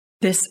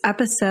This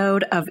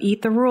episode of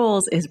Eat the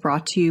Rules is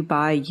brought to you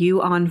by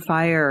You on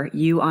Fire.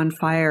 You on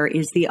Fire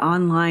is the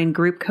online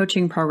group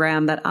coaching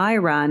program that I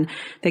run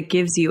that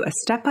gives you a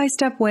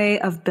step-by-step way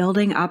of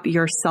building up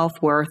your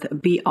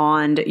self-worth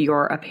beyond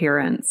your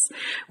appearance.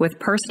 With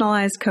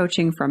personalized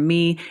coaching from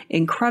me,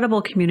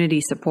 incredible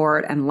community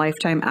support, and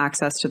lifetime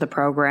access to the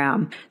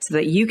program so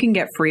that you can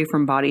get free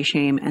from body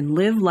shame and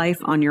live life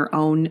on your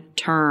own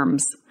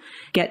terms.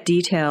 Get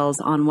details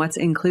on what's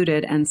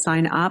included and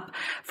sign up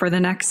for the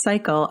next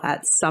cycle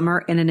at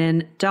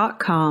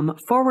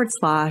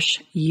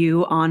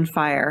summerinnanen.com/you on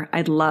fire.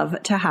 I'd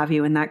love to have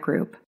you in that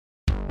group.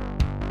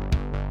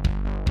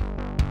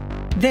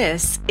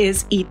 This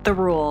is Eat the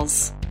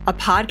Rules, a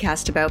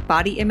podcast about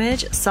body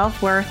image,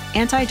 self-worth,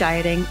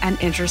 anti-dieting, and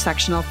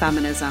intersectional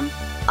feminism.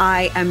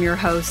 I am your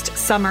host,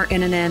 Summer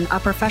Innanen, a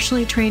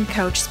professionally trained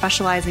coach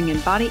specializing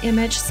in body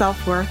image,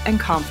 self-worth, and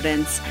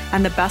confidence,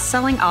 and the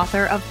best-selling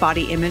author of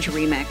Body Image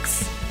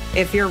Remix.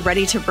 If you're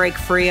ready to break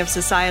free of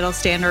societal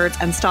standards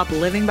and stop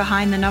living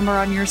behind the number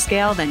on your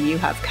scale, then you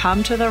have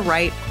come to the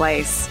right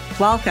place.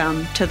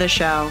 Welcome to the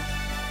show.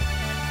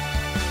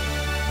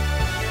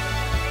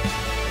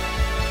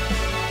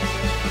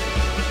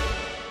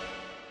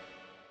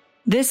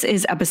 This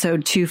is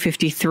episode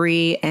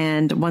 253,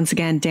 and once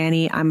again,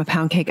 Danny, I'm a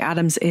Pound Cake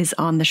Adams, is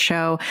on the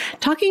show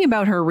talking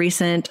about her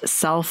recent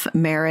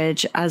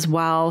self-marriage as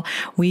well.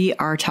 We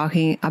are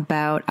talking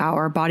about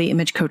our body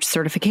image coach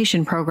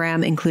certification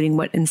program, including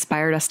what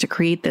inspired us to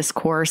create this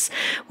course,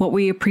 what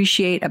we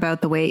appreciate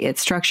about the way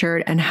it's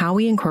structured, and how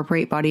we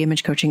incorporate body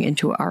image coaching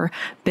into our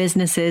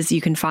businesses.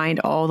 You can find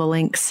all the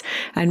links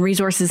and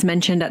resources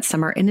mentioned at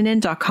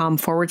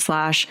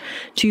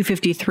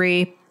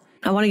summerinnanen.com/253.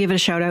 I want to give a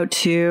shout out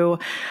to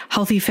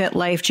Healthy Fit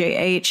Life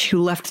JH,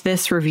 who left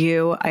this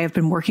review. I have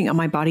been working on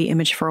my body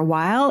image for a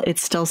while. It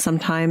still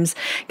sometimes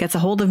gets a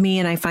hold of me,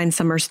 and I find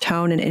Summer's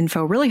tone and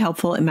info really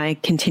helpful in my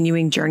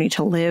continuing journey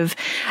to live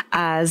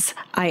as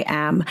I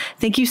am.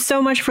 Thank you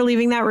so much for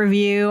leaving that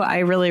review. I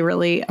really,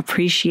 really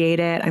appreciate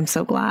it. I'm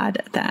so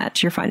glad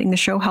that you're finding the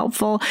show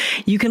helpful.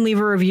 You can leave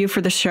a review for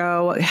the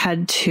show.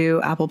 Head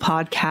to Apple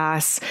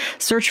Podcasts,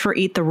 search for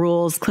Eat the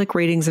Rules, click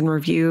ratings and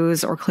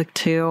reviews, or click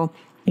to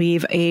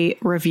leave a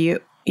review.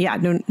 Yeah,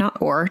 no,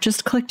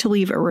 just click to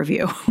leave a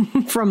review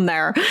from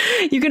there.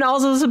 You can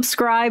also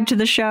subscribe to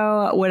the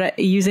show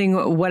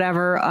using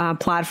whatever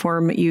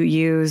platform you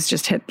use.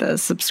 Just hit the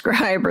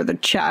subscribe or the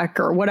check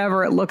or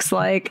whatever it looks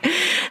like.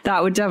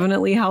 That would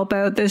definitely help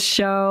out this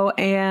show.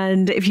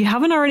 And if you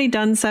haven't already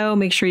done so,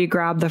 make sure you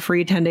grab the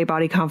free 10-day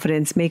body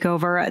confidence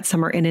makeover at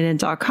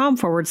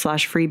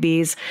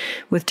summerinnanen.com/freebies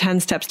with 10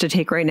 steps to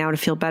take right now to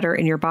feel better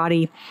in your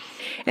body.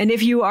 And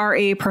if you are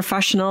a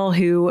professional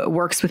who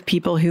works with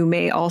people who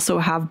may also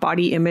have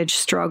body image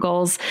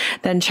struggles,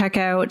 then check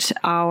out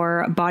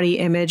our body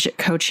image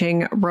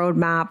coaching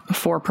roadmap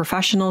for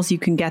professionals. You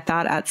can get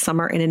that at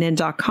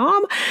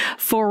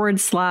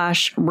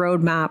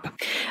summerinnanen.com/roadmap.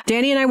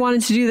 Danny and I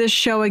wanted to do this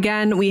show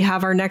again. We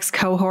have our next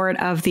cohort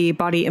of the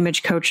body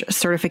image coach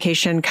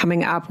certification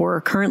coming up.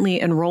 We're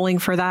currently enrolling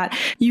for that.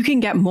 You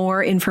can get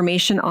more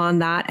information on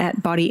that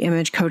at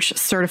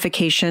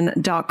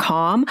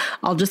bodyimagecoachcertification.com.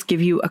 I'll just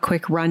give you a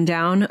quick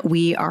rundown.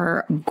 We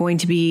are going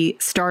to be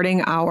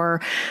starting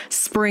our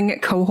spring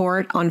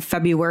cohort on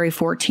February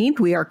 14th.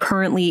 We are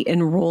currently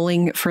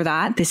enrolling for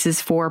that. This is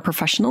for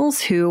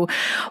professionals who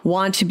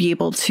want to be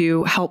able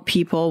to help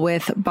people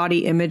with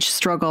body image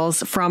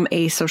struggles from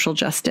a social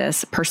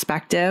justice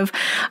perspective.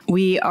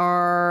 We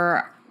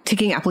are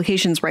taking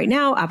applications right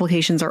now.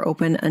 Applications are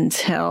open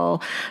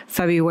until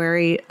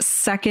February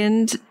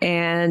 2nd,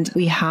 and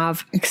we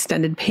have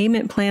extended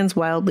payment plans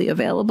widely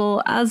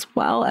available, as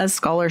well as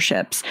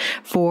scholarships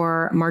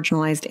for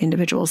marginalized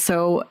individuals.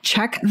 So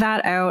check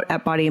that out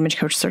at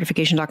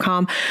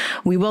bodyimagecoachcertification.com.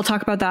 We will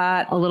talk about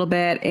that a little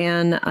bit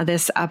in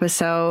this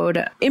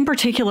episode, in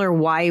particular,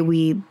 why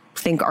we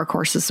think our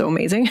course is so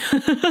amazing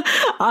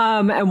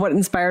and what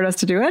inspired us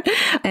to do it.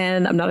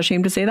 And I'm not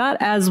ashamed to say that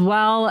as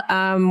well.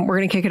 We're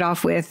going to kick it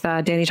off with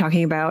Danny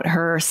talking about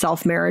her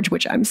self-marriage,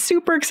 which I'm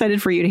super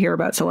excited for you to hear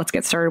about. So let's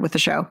get started with the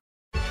show.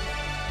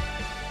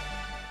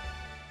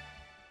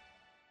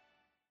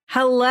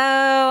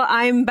 Hello,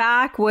 I'm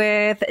back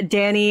with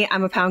Danny.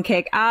 I'm a Pound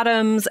Cake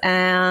Adams,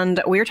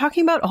 and we're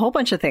talking about a whole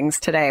bunch of things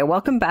today.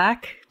 Welcome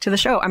back to the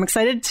show. I'm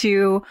excited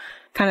to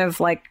kind of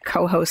like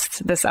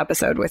co-host this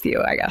episode with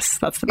you, I guess.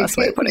 That's the best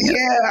way of putting it.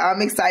 Yeah,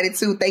 I'm excited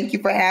too. Thank you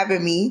for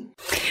having me.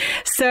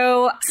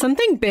 So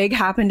something big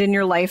happened in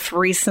your life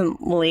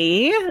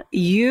recently.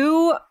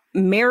 You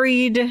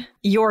married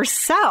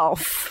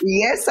yourself.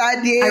 Yes,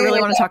 I did. I really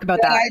want to talk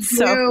about that.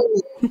 So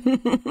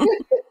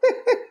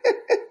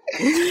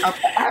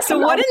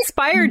what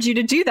inspired you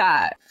to do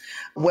that?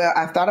 Well,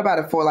 I've thought about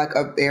it for like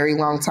a very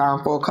long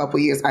time, for a couple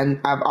of years.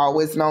 I've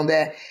always known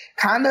that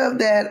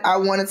I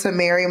wanted to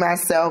marry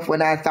myself.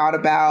 When I thought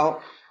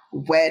about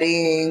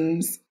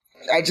weddings,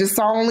 I just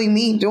saw only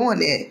me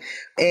doing it.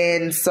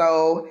 And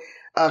so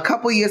a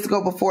couple years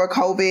ago before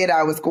COVID.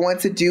 I was going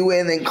to do it,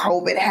 and then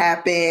COVID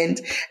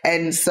happened.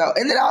 And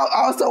then I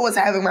also was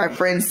having my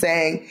friends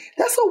saying,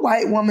 that's a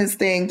white woman's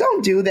thing.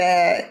 Don't do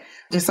that.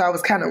 And so I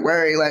was kind of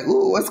worried, like,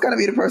 ooh, what's going to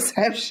be the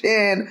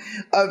perception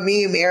of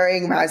me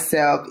marrying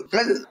myself?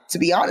 To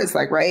be honest,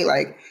 like, right?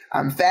 Like,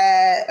 I'm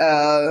fat.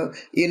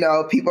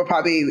 People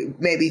probably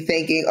may be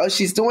thinking, oh,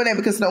 she's doing it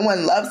because no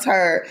one loves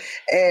her.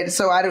 And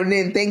so I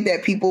didn't think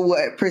that people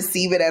would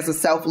perceive it as a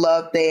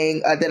self-love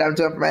thing that I'm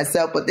doing for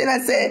myself. But then I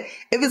said,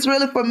 if it's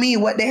really for me,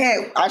 what the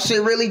heck? I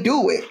should really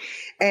do it.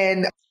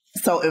 And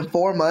so in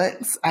 4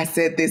 months, I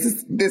said, this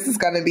is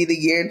going to be the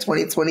year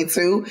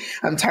 2022.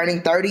 I'm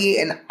turning 30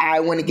 and I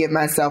want to give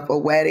myself a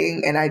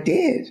wedding. And I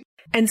did.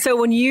 And so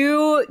when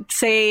you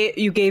say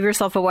you gave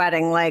yourself a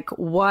wedding, like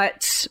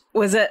what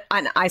was it?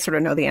 And I sort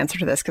of know the answer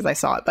to this because I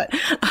saw it, but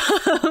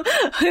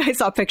I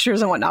saw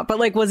pictures and whatnot. But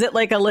like, was it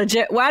like a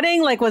legit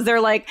wedding? Like, was there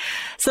like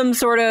some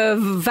sort of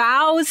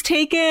vows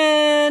taken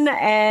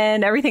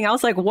and everything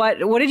else? Like what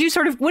did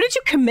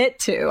you commit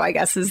to, I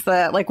guess is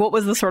what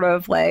was the sort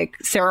of like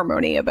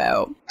ceremony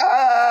about?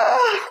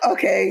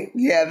 Okay.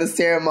 Yeah. The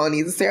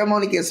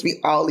ceremony gets me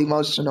all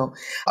emotional.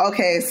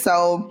 Okay.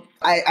 So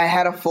I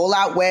had a full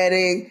out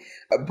wedding,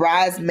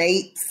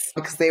 bridesmaids,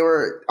 because they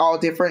were all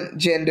different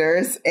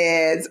genders.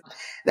 And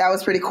that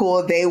was pretty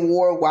cool. They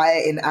wore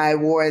white and I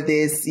wore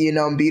this,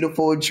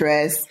 beautiful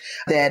dress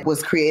that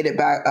was created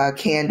by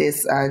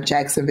Candace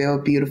Jacksonville.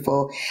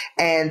 Beautiful.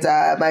 And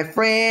my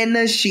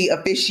friend, she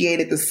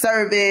officiated the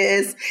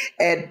service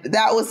and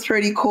that was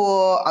pretty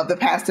cool. The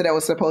pastor that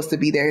was supposed to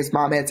be there, his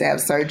mom had to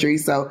have surgery,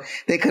 so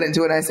they couldn't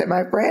do it. I said,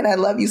 my friend, I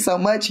love you so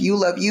much. You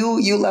love you.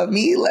 You love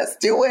me. Let's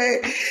do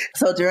it.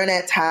 So during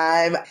that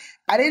time,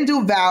 I didn't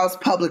do vows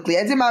publicly.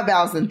 I did my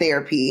vows in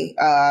therapy.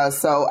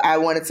 So I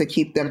wanted to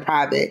keep them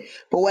private.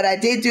 But what I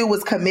did do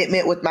was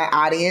commitment with my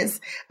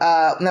audience,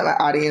 not my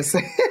audience,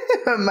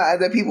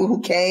 the people who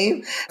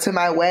came to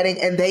my wedding,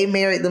 and they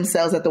married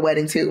themselves at the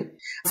wedding too.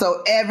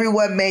 So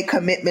everyone made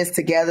commitments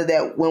together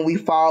that when we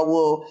fall,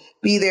 we'll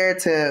be there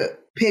to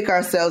pick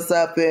ourselves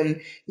up. And,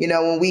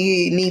 when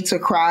we need to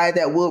cry,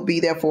 that we'll be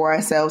there for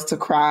ourselves to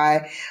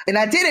cry. And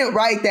I didn't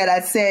write that. I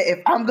said,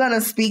 if I'm going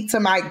to speak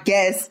to my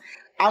guests,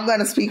 I'm going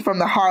to speak from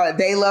the heart.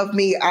 They love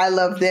me. I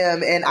love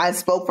them. And I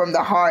spoke from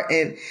the heart.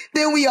 And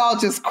then we all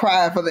just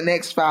cried for the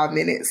next 5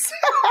 minutes.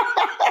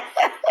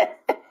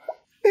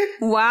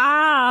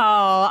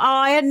 Wow. Oh,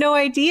 I had no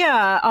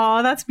idea.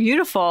 Oh, that's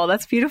beautiful.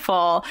 That's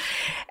beautiful.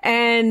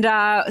 And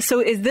so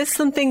is this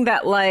something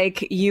that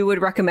like you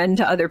would recommend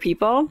to other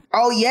people?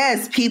 Oh,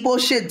 yes. People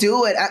should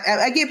do it.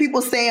 I get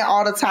people saying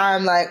all the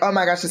time, like, oh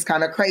my gosh, it's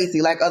kind of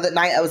crazy. Like other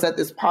night I was at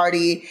this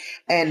party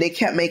and they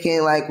kept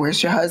making like,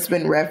 where's your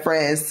husband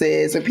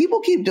references? And people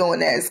keep doing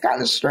that. It's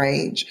kind of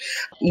strange.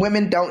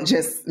 Women don't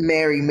just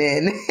marry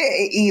men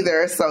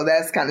either. So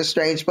that's kind of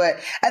strange. But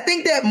I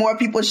think that more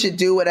people should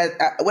do it.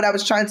 What I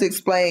was trying to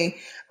explain,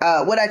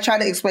 what I try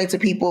to explain to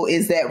people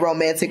is that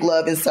romantic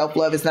love and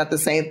self-love is not the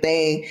same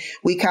thing.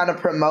 We kind of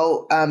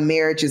promote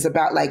marriage is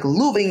about like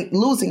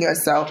losing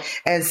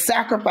yourself and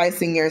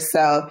sacrificing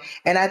yourself.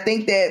 And I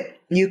think that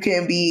you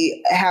can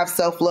have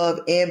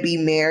self-love and be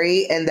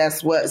married. And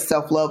that's why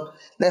self-love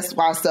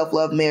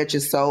marriage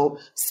is so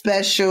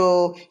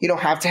special. You don't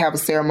have to have a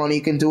ceremony.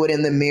 You can do it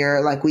in the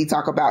mirror. Like we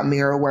talk about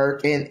mirror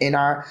work in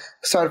our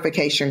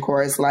certification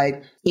course.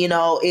 Like,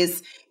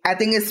 I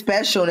think it's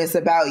special and it's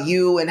about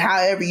you, and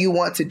however you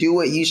want to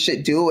do it, you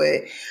should do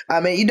it.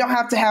 And you don't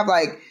have to have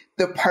like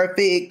the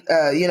perfect,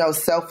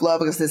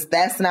 self-love because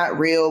that's not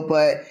real,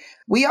 but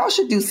we all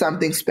should do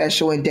something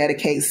special and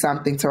dedicate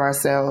something to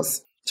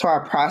ourselves, to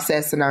our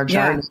process and our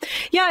journey.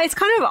 Yeah, it's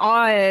kind of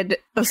odd.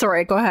 Oh,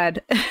 sorry, go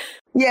ahead.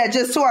 Yeah,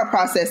 just to our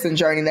process and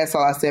journey. That's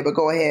all I said, but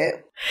go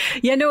ahead.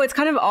 Yeah, no, it's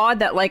kind of odd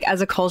that like as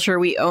a culture,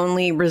 we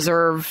only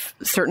reserve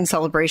certain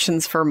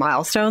celebrations for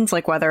milestones,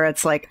 like whether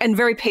it's like, and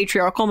very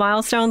patriarchal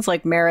milestones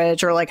like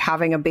marriage or like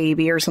having a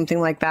baby or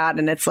something like that.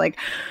 And it's like,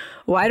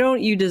 why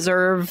don't you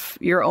deserve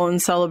your own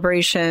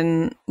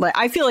celebration? Like,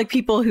 I feel like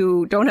people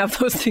who don't have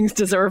those things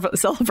deserve a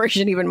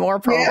celebration even more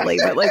probably,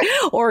 but like,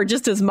 or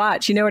just as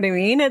much, you know what I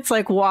mean? It's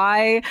like,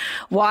 why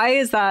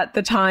is that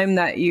the time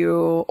that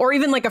or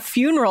even like a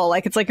funeral,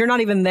 like, it's like, you're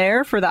not even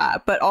there for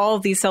that, but all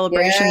of these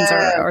celebrations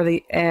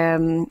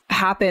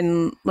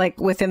happen like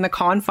within the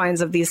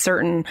confines of these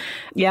certain,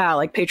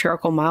 like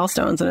patriarchal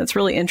milestones. And it's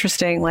really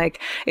interesting. Like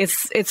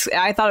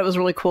I thought it was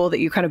really cool that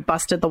you kind of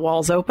busted the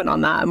walls open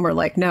on that. And we're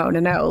like, no,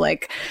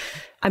 like,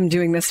 I'm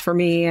doing this for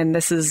me. And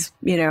this is,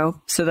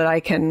 so that I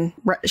can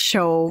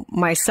show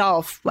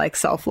myself like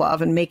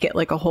self-love and make it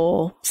like a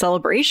whole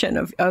celebration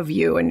of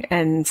you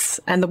and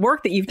the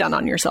work that you've done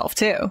on yourself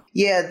too.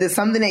 Yeah. There's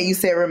something that you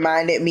said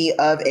reminded me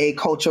of a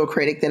cultural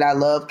critic that I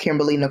love,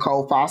 Kimberly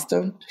Nicole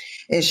Foster.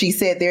 And she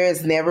said, there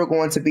is never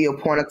going to be a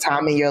point of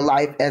time in your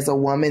life as a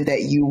woman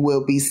that you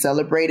will be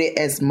celebrated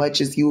as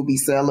much as you will be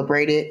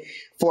celebrated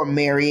for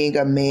marrying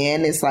a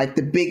man. It's like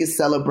the biggest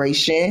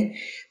celebration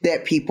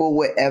that people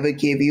would ever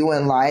give you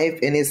in life.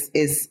 And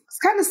it's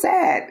kind of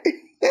sad.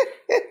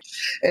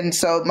 And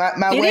so my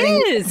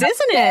wedding is,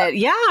 isn't it?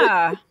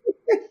 Yeah.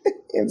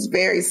 It's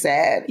very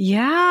sad.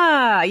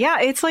 Yeah. Yeah.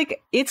 It's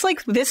like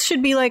this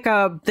should be like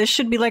a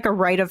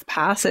rite of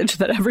passage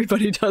that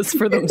everybody does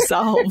for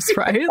themselves,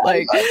 right?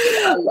 Like,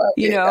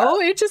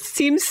 it just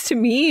seems to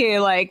me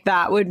like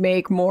that would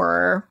make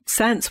more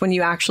sense when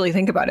you actually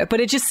think about it. But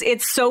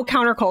it's so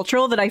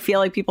countercultural that I feel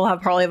like people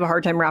probably have a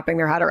hard time wrapping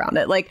their head around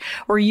it. Like,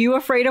 were you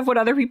afraid of what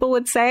other people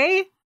would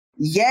say?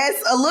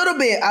 Yes, a little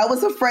bit. I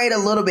was afraid a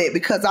little bit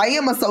because I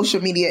am a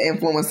social media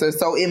influencer.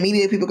 So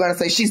immediately people are going to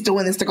say, she's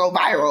doing this to go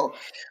viral.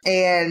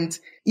 And,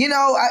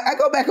 I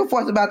go back and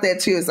forth about that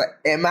too. It's like,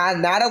 am I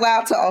not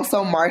allowed to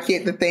also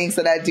market the things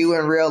that I do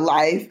in real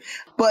life?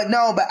 But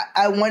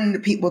I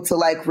wanted people to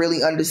like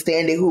really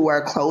understand it who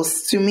are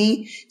close to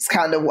me. It's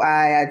kind of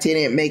why I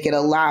didn't make it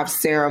a live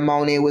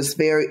ceremony. It was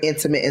very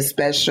intimate and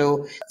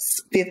special.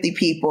 50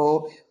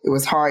 people. It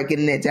was hard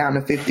getting it down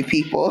to 50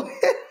 people.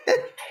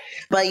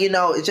 But,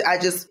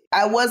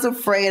 I was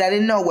afraid. I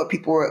didn't know what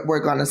people were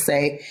going to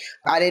say.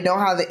 I didn't know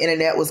how the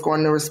internet was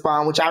going to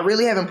respond, which I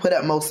really haven't put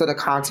up most of the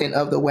content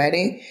of the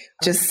wedding,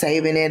 just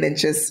saving it and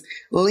just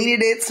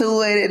leading it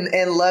to it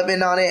and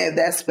loving on it at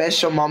that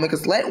special moment.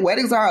 Because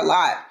weddings are a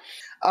lot.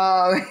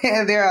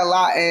 And they're a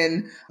lot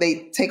and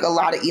they take a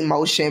lot of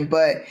emotion.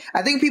 But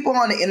I think people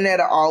on the internet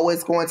are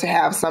always going to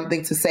have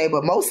something to say.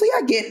 But mostly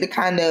I get the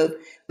kind of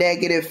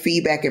negative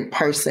feedback in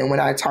person when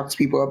I talk to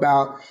people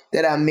about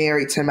that I'm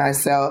married to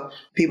myself.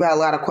 People have a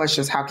lot of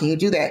questions. How can you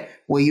do that?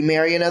 Will you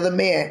marry another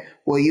man?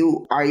 Are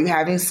you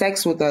having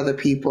sex with other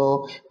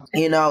people?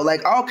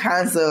 Like all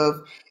kinds of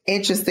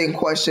interesting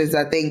questions.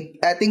 I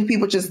think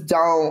people just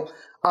don't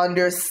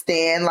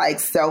understand like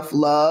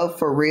self-love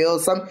for real.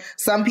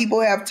 Some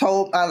people have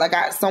told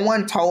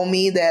someone told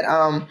me that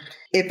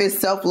if it's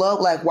self-love,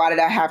 like, why did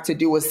I have to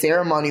do a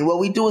ceremony? Well,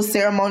 we do a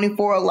ceremony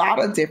for a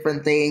lot of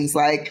different things.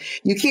 Like,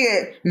 you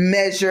can't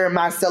measure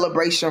my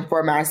celebration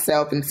for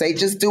myself and say,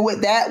 just do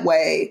it that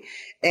way.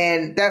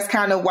 And that's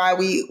kind of why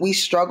we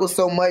struggle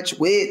so much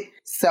with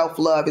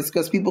self-love. It's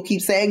because people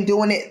keep saying,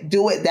 do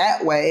it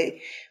that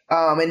way.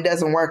 And it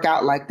doesn't work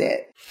out like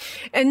that.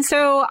 And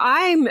so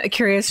I'm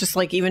curious, just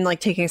like even like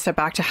taking a step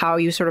back to how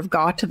you sort of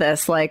got to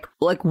this, like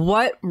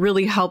what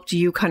really helped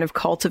you kind of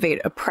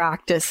cultivate a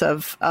practice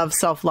of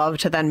self-love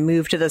to then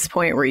move to this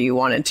point where you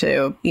wanted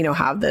to,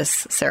 have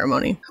this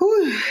ceremony?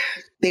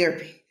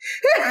 Therapy.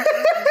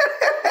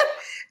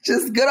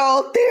 Just good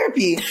old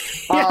therapy.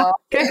 Yeah.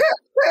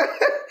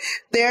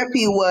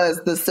 Therapy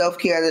was the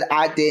self-care that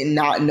I did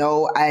not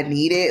know I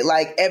needed.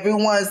 Like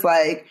everyone's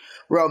like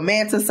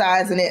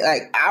romanticizing it.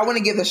 Like I want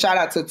to give a shout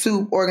out to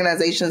two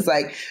organizations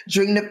like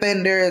Dream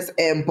Defenders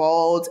and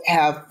Bold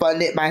have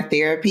funded my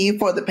therapy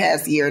for the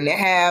past year and a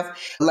half.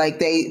 Like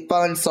they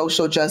fund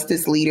social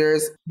justice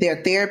leaders,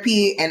 their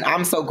therapy, and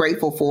I'm so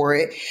grateful for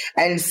it.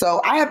 And so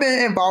I have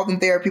been involved in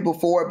therapy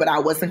before, but I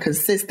wasn't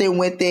consistent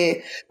with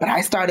it. But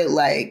I started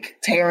like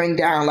tearing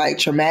down like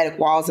traumatic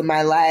walls in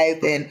my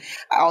life, and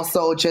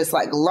also just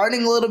like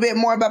learning a little bit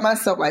more about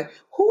myself, like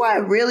who I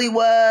really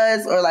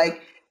was, or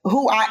like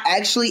who I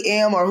actually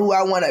am or who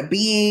I want to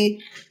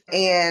be.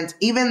 And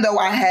even though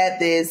I had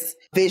this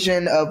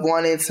vision of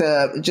wanting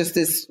to just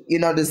this,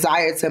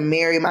 desire to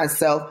marry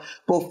myself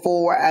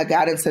before I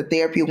got into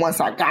therapy. Once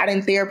I got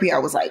in therapy, I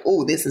was like,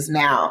 oh, this is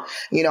now,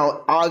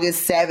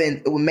 August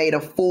 7th, we made a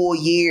full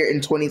year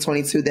in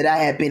 2022 that I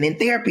had been in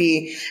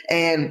therapy.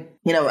 And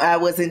I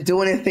wasn't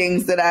doing the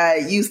things that I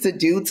used to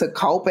do to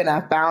cope, and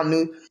I found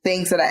new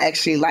things that I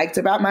actually liked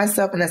about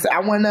myself. And I said, I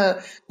want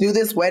to do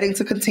this wedding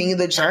to continue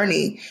the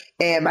journey.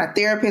 And my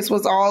therapist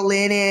was all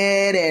in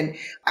it. And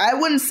I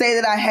wouldn't say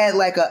that I had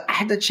I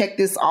had to check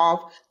this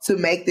off to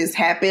make this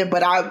happen.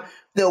 But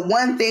the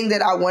one thing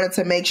that I wanted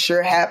to make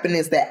sure happened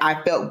is that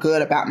I felt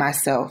good about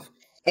myself.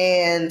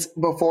 And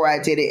before I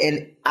did it,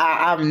 and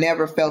I've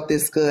never felt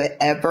this good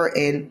ever.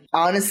 And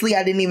honestly,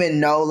 I didn't even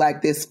know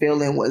this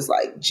feeling was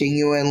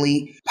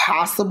genuinely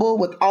possible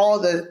with all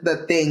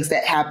the things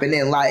that happen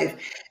in life.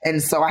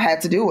 And so I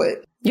had to do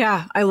it.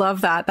 Yeah, I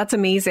love that. That's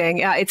amazing.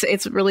 Yeah,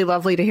 it's really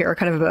lovely to hear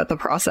kind of about the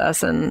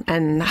process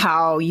and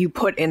how you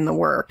put in the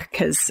work,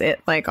 because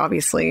it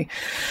obviously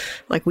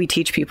we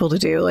teach people to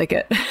do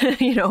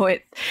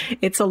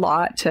it's a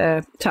lot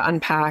to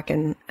unpack,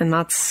 and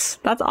that's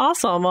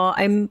awesome. Well,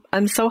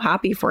 I'm so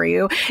happy for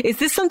you. Is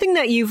this something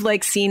that you've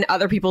seen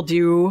other people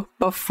do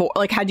before?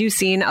 Had you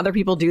seen other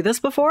people do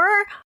this before?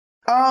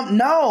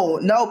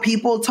 No,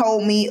 people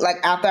told me,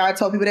 after I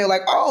told people, they were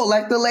like, oh,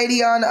 the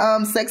lady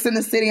on Sex and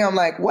the City. I'm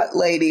like, what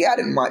lady? I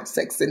didn't watch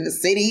Sex and the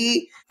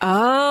City.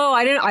 Oh,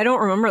 I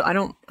don't remember. I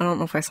don't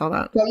know if I saw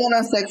that. Someone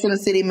on Sex and the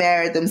City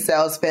married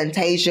themselves.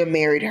 Fantasia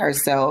married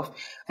herself.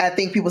 I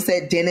think people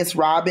said Dennis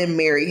Rodman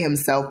married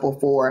himself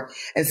before.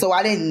 And so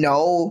I didn't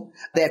know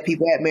that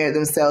people had married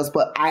themselves,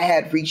 but I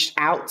had reached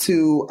out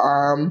to,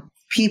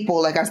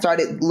 people. I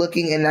started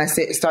looking, and I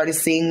started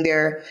seeing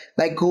their,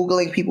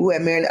 Googling people who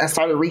had married. I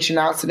started reaching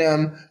out to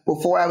them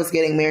before I was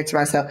getting married to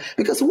myself.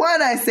 Because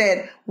one, I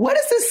said, what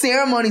is this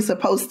ceremony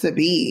supposed to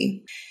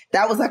be?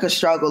 that was like a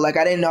struggle. Like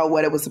I didn't know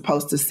what it was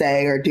supposed to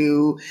say or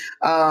do.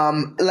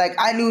 Like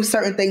I knew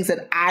certain things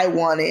that I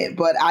wanted,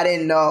 but I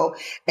didn't know.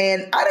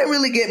 And I didn't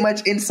really get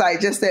much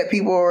insight, just that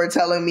people were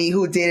telling me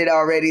who did it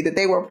already, that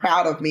they were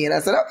proud of me. And I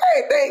said,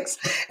 okay, thanks.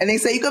 And they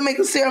say, you can make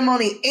a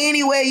ceremony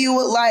any way you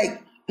would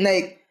like.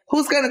 Like,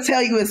 who's going to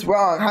tell you it's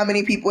wrong? How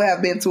many people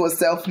have been to a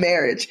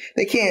self-marriage?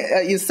 They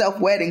can't, your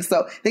self-wedding,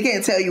 so they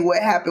can't tell you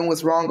what happened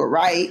was wrong or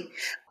right.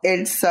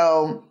 And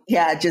so,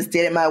 yeah, I just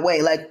did it my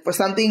way. Like for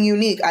something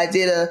unique, I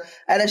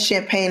had a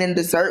champagne and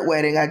dessert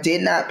wedding. I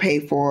did not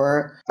pay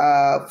for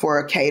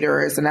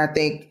caterers. And I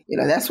think,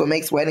 that's what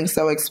makes weddings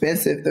so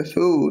expensive, the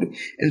food.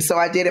 And so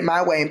I did it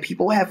my way, and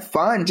people have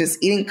fun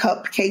just eating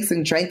cupcakes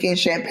and drinking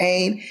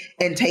champagne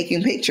and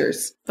taking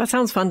pictures. That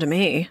sounds fun to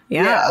me.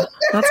 Yeah.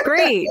 That's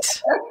great.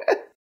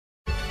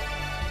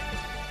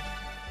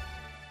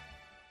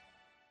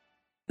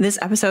 This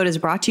episode is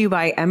brought to you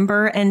by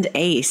Ember and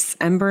Ace.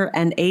 Ember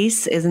and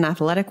Ace is an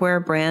athletic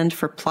wear brand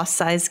for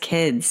plus-size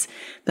kids.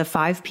 The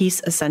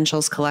 5-piece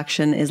Essentials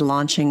collection is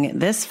launching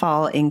this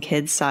fall in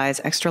kids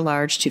size extra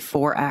large to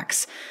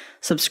 4X.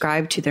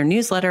 Subscribe to their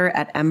newsletter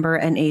at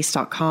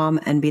emberandace.com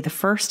and be the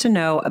first to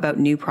know about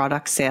new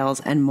product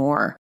sales and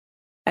more.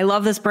 I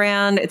love this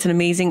brand. It's an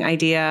amazing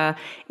idea.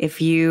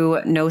 If you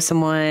know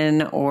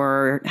someone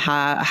or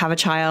have a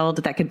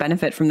child that could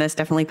benefit from this,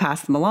 definitely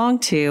pass them along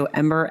to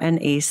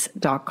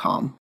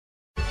emberandace.com.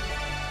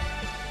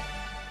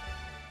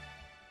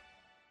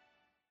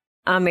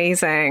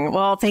 Amazing.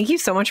 Well, thank you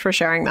so much for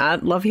sharing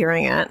that. Love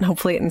hearing it.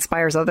 Hopefully it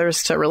inspires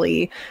others to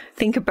really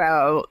think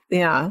about,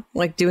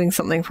 like doing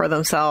something for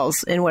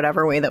themselves in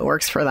whatever way that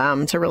works for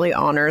them, to really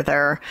honor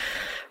their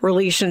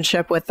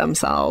relationship with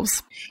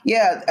themselves.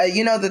 Yeah.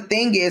 The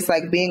thing is,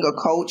 like, being a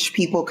coach,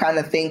 people kind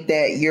of think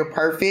that you're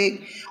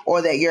perfect,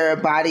 or that your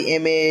body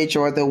image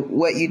or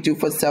what you do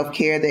for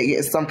self-care, that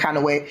you're some kind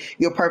of way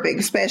you're perfect,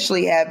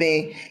 especially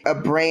having a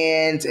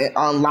brand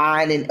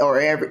online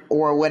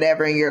or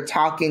whatever, and you're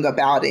talking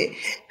about it.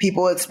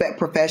 People expect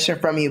perfection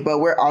from you, but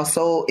we're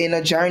also in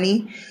a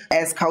journey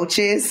as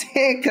coaches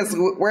because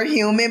we're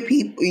human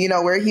people,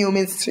 we're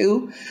humans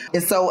too.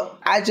 And so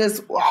I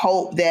just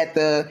hope that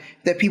the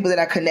people that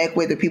I connect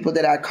with, the people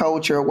that I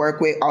coach or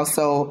work with,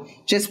 also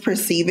just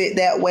perceive it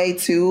that way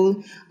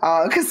too.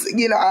 Because,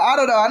 I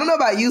don't know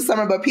about you,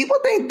 Summer, but people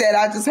think that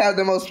I just have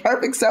the most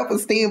perfect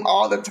self-esteem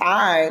all the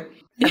time.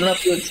 I don't know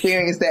if you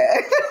experience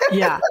that.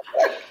 Yeah.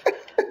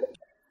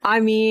 I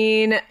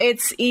mean,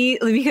 it's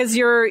because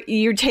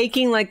you're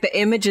taking like the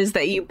images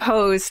that you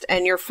post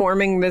and you're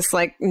forming this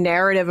like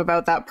narrative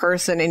about that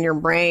person in your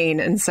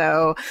brain. And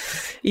so,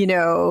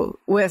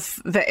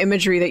 with the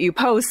imagery that you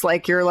post,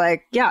 like you're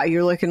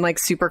looking like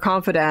super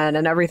confident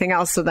and everything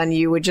else. So then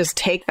you would just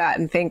take that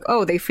and think,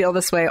 oh, they feel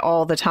this way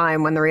all the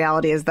time, when the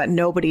reality is that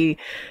nobody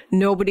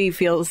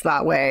feels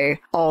that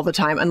way all the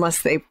time,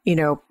 unless they,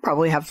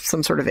 probably have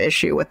some sort of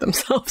issue with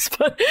themselves.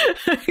 But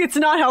it's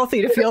not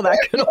healthy to feel that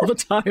good all the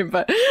time.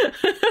 But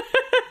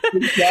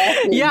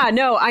Exactly. Yeah,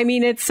 no, I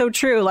mean, it's so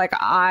true. Like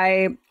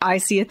I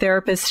see a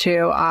therapist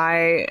too.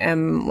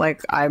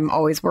 I'm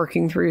always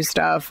working through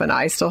stuff, and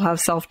I still have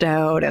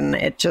self-doubt, and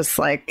it just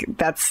like,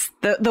 that's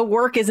the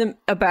work isn't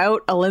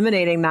about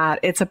eliminating that.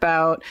 It's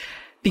about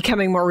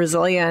becoming more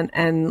resilient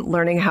and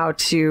learning how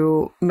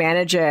to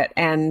manage it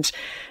and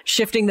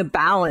shifting the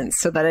balance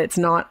so that it's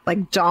not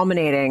like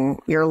dominating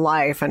your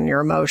life and your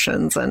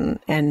emotions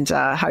and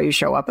how you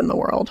show up in the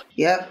world.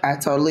 Yep, I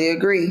totally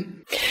agree.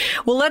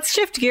 Well, let's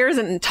shift gears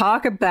and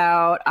talk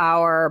about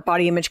our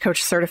Body Image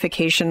Coach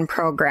certification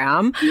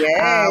program.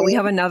 We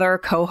have another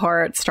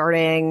cohort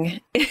starting.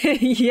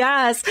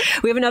 Yes,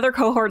 we have another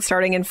cohort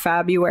starting in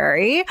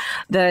February.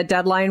 The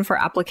deadline for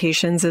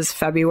applications is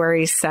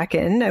February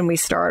 2nd, and we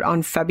start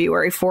on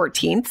February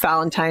 14th,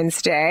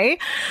 Valentine's Day.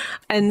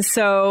 And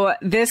so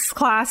this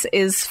class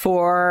is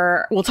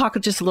we'll talk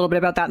just a little bit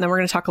about that, and then we're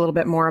going to talk a little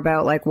bit more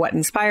about like what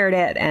inspired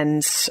it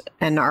and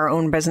our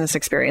own business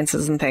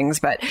experiences and things.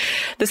 But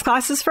this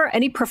class is for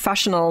any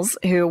professionals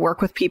who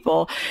work with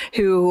people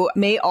who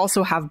may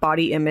also have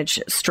body image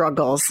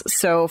struggles.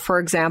 So for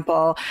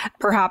example,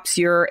 perhaps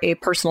you're a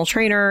personal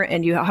trainer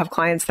and you have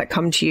clients that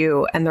come to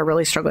you and they're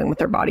really struggling with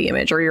their body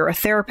image, or you're a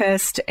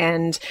therapist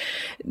and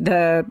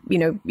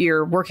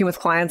you're working with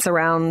clients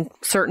around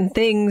certain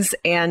things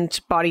and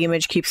body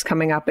image keeps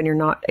coming up and you're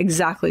not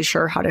exactly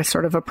sure how to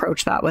sort of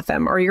approach that with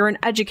them. Or you're an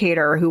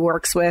educator who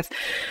works with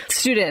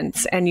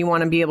students and you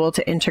want to be able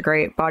to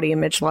integrate body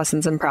image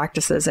lessons and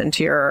practices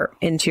into your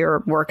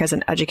work as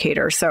an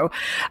educator. So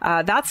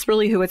that's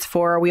really who it's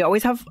for. We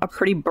always have a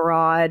pretty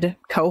broad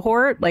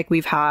cohort. Like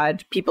we've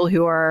had people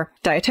who are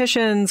dietitians,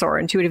 dietitians or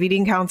intuitive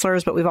eating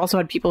counselors, but we've also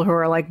had people who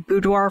are like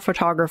boudoir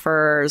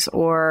photographers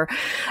or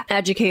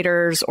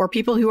educators or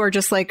people who are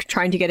just like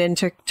trying to get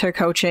into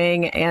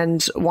coaching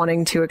and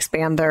wanting to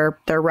expand their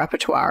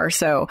repertoire.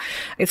 So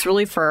it's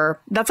really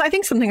that's, I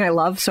think, something I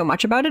love so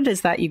much about it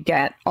is that you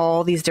get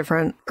all these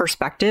different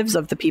perspectives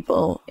of the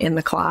people in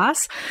the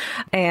class.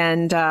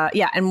 And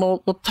and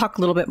we'll talk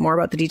a little bit more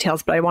about the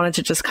details, but I wanted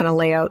to just kind of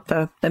lay out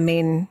the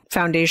main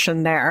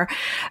foundation there.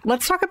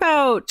 Let's talk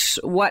about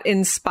what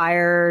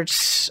inspired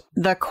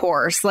the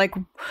course. Like,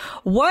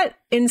 what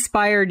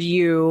inspired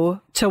you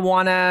to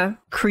want to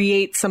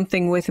create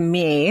something with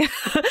me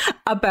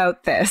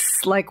about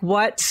this? Like,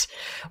 what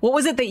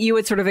was it that you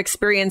had sort of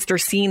experienced or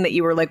seen that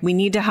you were like, we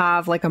need to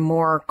have like a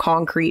more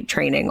concrete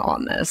training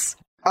on this?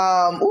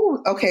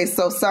 Okay.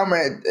 So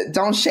Summer,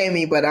 don't shame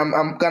me, but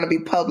I'm going to be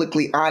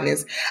publicly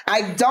honest.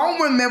 I don't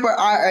remember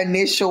our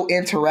initial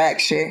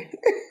interaction.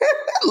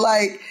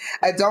 Like,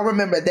 I don't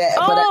remember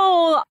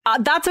that.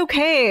 That's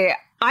okay.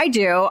 I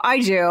do.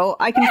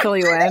 I can fill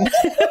you in.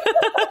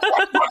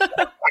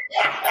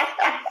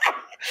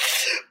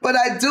 But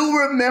I do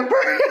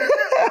remember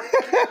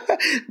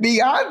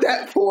beyond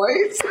that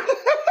point.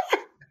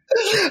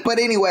 But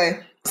anyway,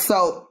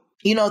 so,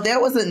 there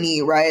was a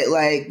need, right?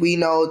 Like, we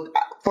know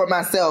for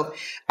myself,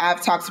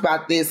 I've talked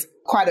about this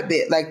quite a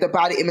bit, like the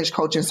body image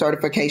coaching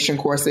certification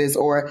courses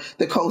or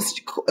the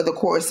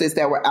courses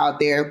that were out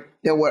there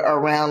that were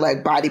around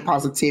like body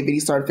positivity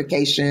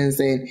certifications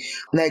and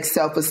like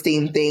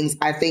self-esteem things.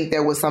 I think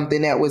there was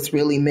something that was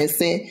really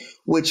missing,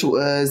 which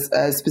was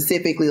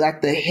specifically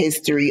like the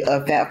history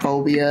of fat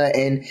phobia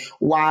and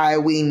why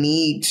we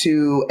need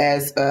to,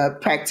 as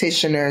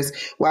practitioners,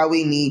 why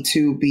we need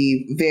to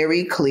be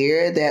very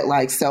clear that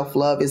like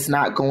self-love is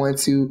not going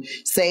to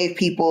save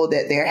people,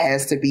 that there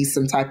has to be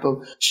some type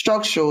of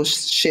structural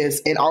shifts,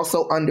 and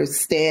also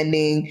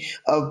understanding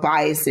of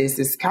biases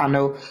is kind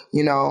of,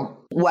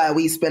 why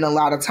we spend a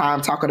lot of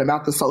time talking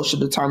about the social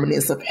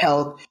determinants of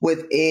health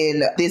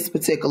within this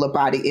particular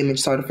body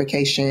image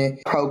certification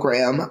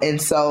program.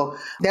 And so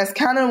that's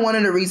kind of one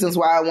of the reasons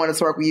why I wanted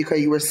to work with you, because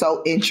you were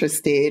so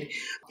interested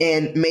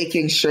in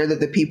making sure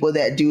that the people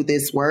that do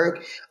this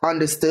work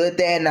understood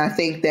that. And I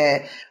think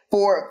that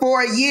for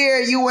a year,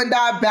 you and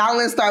I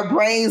balanced our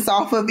brains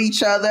off of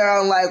each other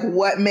on like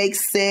what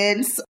makes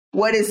sense,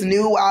 what is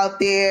new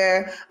out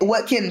there,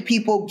 what can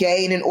people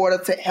gain in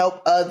order to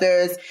help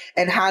others,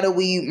 and how do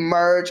we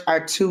merge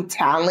our two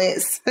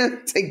talents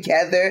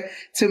together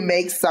to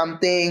make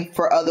something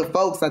for other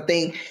folks. I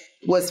think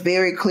what's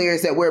very clear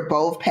is that we're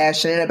both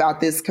passionate about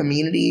this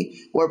community.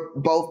 We're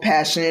both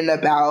passionate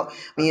about,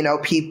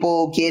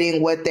 people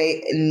getting what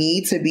they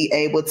need to be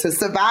able to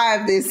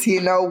survive this,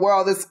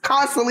 world that's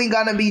constantly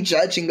going to be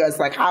judging us.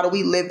 Like, how do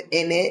we live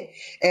in it?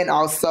 And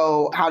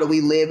also, how do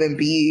we live and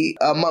be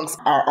amongst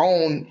our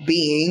own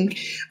being?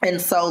 And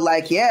so,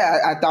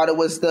 I thought it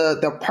was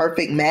the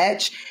perfect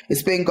match.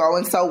 It's been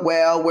going so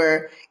well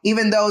where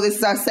even though this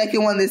is our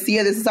second one this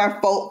year, this is our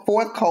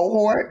fourth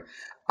cohort.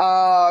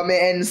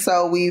 And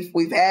so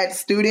we've had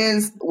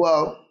students,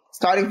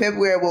 starting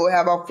February, we'll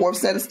have our fourth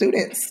set of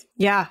students.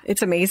 Yeah,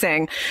 it's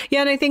amazing. Yeah.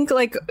 And I think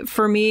like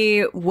for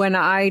me, when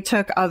I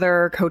took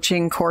other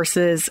coaching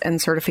courses and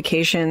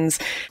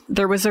certifications,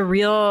 there was a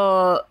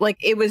real,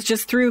 it was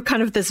just through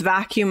kind of this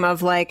vacuum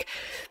of like,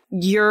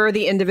 you're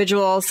the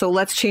individual, so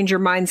let's change your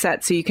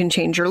mindset so you can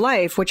change your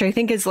life, which I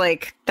think is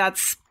like,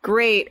 that's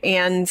great.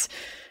 And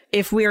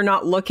if we are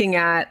not looking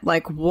at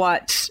like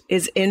what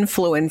is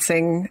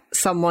influencing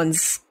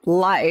someone's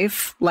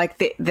life, like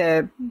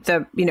the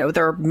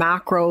their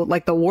macro,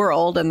 like the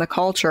world and the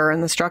culture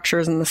and the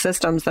structures and the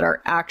systems that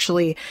are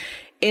actually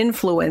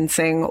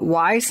influencing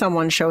why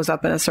someone shows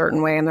up in a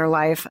certain way in their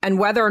life and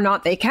whether or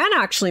not they can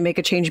actually make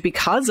a change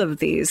because of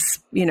these,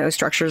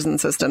 structures and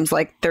systems,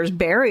 like there's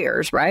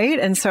barriers, right?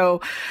 And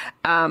so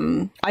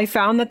I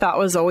found that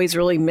was always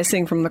really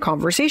missing from the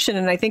conversation.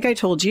 And I think I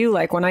told you,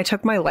 like when I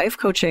took my life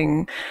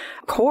coaching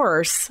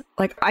course,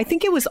 like I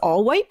think it was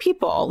all white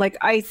people. Like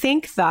I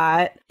think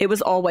that it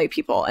was all white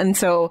people. And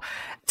so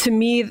to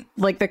me,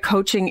 like the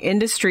coaching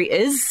industry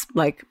is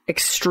like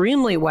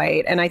extremely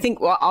white. And I think,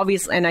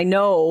 obviously, and I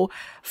know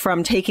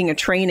from taking a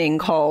training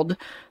called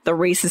The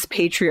Racist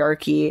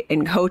Patriarchy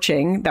in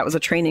Coaching, that was a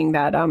training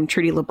that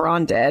Trudy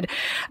LeBron did,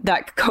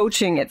 that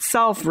coaching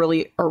itself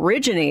really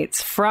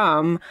originates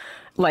from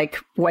like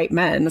white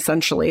men,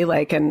 essentially,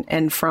 like,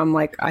 and from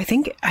like, I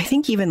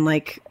think even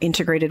like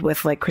integrated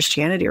with like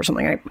Christianity or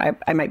something.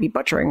 I might be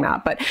butchering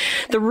that, but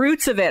the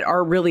roots of it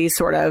are really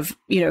sort of,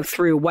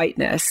 through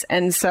whiteness.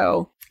 And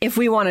so if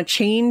we want to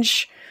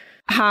change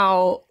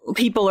how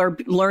people are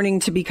learning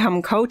to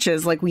become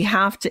coaches, like we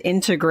have to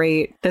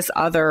integrate this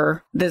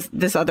other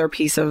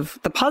piece of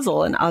the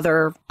puzzle and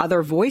other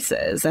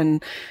voices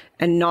and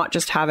not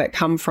just have it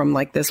come from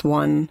like this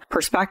one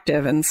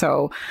perspective. And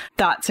so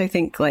that's, I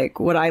think, like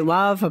what I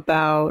love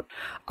about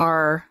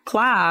our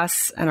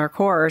class and our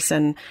course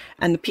and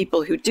the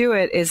people who do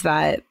it is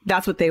that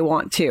that's what they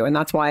want to. And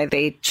that's why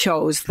they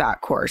chose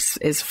that course,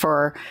 is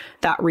for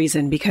that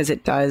reason, because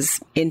it does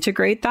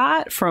integrate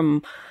that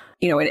from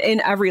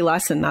in every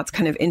lesson that's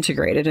kind of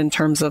integrated in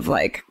terms of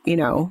like,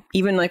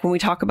 even like when we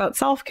talk about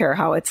self-care,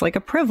 how it's like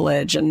a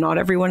privilege and not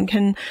everyone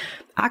can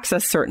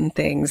access certain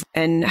things,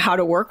 and how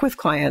to work with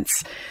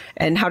clients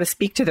and how to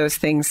speak to those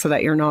things so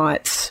that you're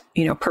not,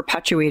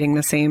 perpetuating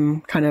the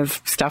same kind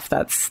of stuff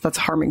that's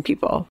harming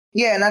people.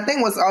 Yeah. And I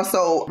think what's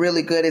also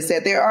really good is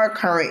that there are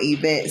current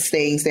events,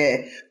 things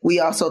that we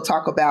also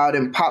talk about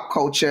in pop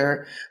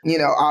culture,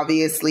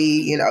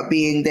 obviously,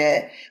 being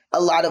that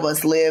a lot of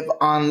us live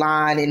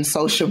online and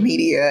social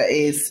media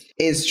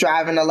is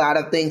driving a lot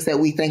of things that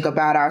we think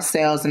about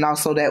ourselves and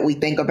also that we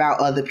think about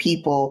other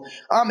people.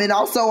 And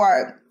also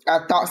our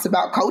thoughts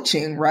about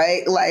coaching,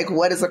 right? Like,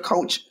 what is a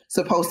coach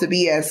supposed to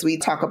be? As we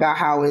talk about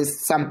how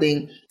is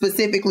something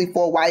specifically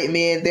for white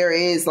men, there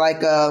is like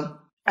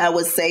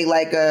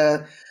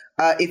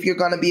if you're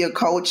going to be a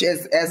coach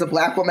as a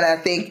Black woman, I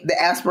think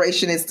the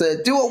aspiration is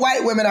to do what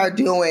white women are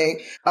doing.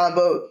 But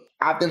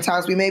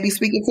oftentimes we may be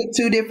speaking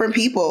to two different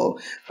people,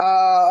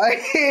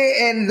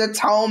 and the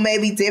tone may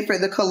be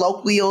different. The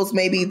colloquials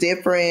may be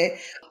different.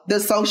 The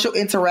social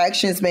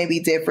interactions may be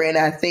different.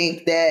 I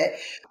think that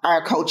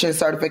our coaching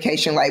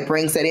certification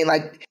brings that in,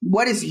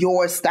 what is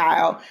your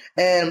style,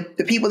 and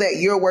the people that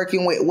you're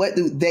working with, what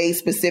do they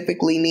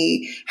specifically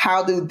need?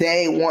 How do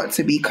they want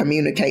to be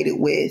communicated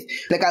with?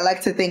 I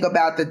like to think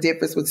about the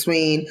difference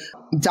between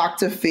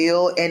Dr.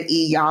 Phil and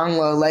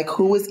Iyanla.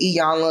 Who was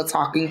Iyanla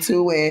talking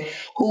to and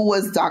who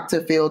was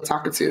Dr. Phil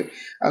talking to?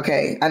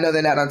 Okay, I know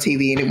they're not on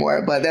TV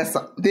anymore, but that's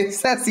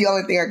the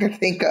only thing I can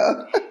think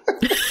of.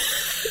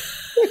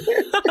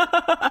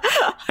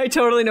 I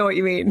totally know what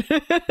you mean.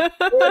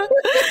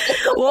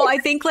 Well, I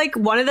think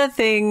one of the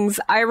things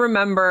I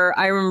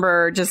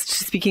remember just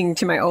speaking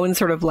to my own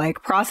sort of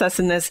process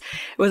in this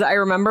was, I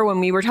remember when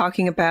we were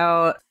talking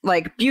about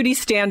beauty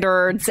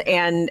standards,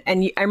 and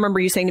I remember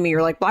you saying to me,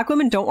 you're like, Black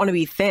women don't want to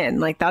be thin.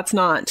 That's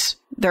not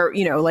their,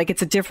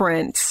 it's a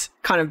different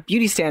kind of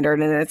beauty standard.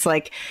 And it's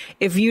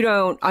if you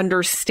don't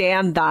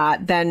understand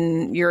that,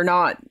 then you're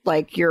not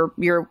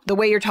you're the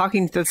way you're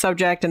talking to the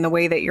subject and the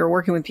way that you're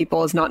working with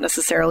people is not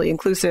necessarily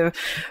inclusive,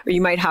 or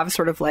you might have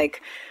sort of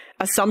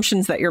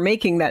assumptions that you're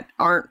making that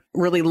aren't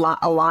really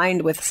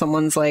aligned with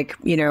someone's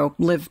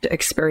lived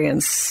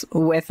experience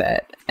with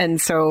it. And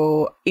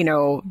so,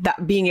 that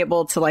being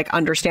able to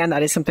understand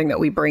that is something that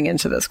we bring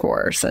into this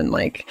course, and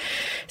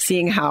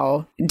seeing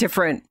how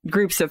different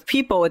groups of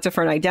people with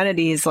different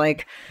identities,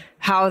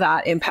 how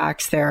that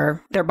impacts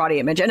their body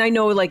image. And I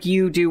know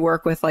you do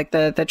work with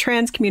the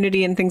trans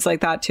community and things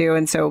like that too.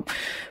 And so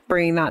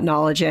bringing that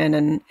knowledge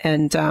in,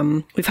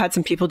 and we've had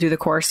some people do the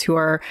course who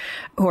are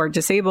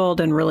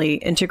disabled and really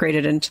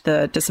integrated into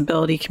the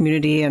disability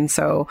community. And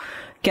so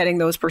getting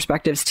those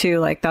perspectives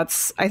too,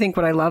 that's, I think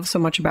what I love so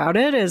much about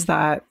it is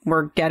that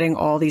we're getting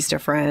all these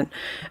different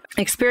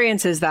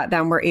experiences that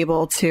then we're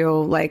able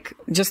to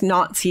just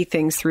not see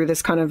things through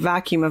this kind of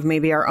vacuum of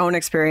maybe our own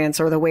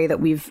experience or the way that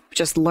we've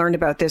just learned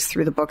about this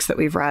through the books that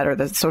we've read or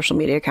the social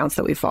media accounts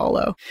that we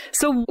follow.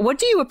 So what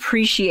do you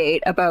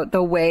appreciate about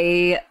the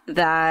way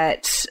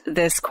that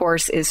this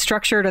course is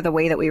structured or the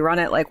way that we run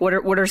it?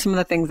 What are some of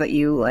the things that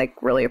you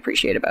really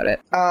appreciate about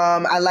it?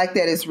 I like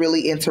that it's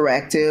really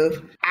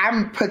interactive.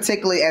 I'm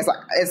particularly as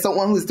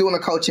someone who's doing a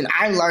coaching,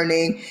 I'm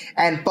learning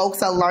and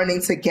folks are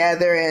learning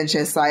together, and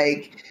just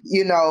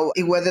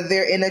whether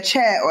they're in a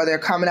chat or they're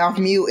coming off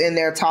mute and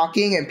they're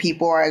talking and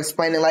people are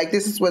explaining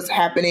this is what's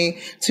happening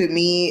to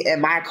me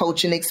and my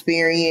coaching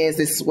experience.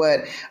 This is what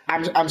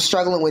I'm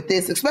struggling with,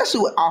 this, especially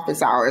with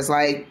office hours.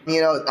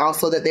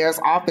 Also that there's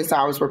office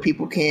hours where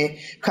people can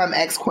come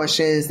ask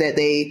questions that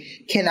they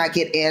cannot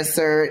get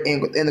answered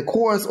in the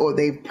course, or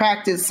they've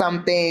practiced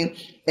something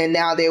and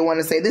now they want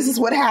to say, this is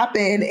what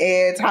happened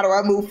and how do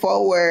I move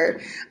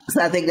forward?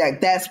 So I think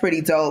that's pretty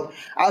dope.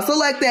 I also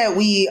like that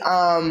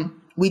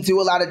we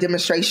do a lot of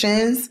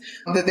demonstrations,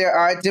 that there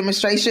are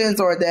demonstrations,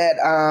 or that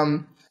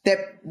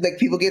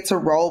people get to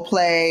role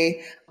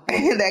play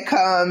that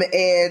come,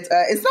 and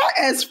it's not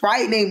as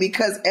frightening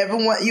because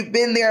you've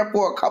been there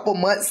for a couple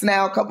months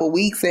now, a couple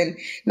weeks, and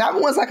now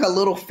everyone's a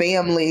little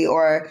family,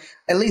 or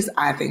at least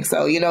I think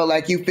so.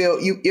 You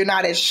feel you're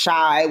not as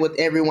shy with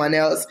everyone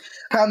else.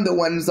 I'm the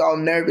one who's all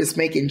nervous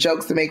making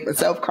jokes to make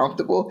myself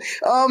comfortable.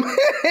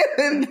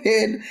 And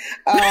then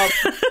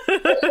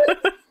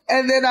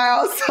And then I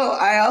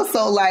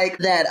also like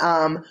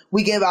that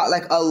we give out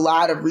a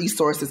lot of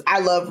resources. I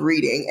love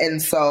reading.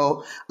 And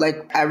so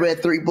I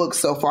read 3 books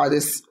so far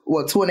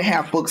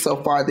 2.5 books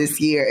so far this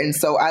year. And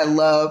so I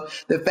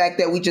love the fact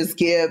that we just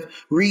give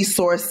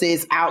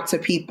resources out to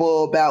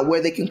people about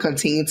where they can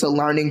continue to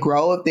learn and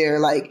grow if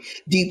they're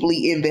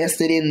deeply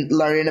invested in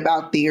learning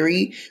about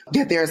theory.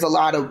 That there's a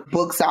lot of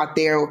books out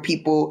there with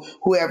people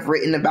who have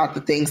written about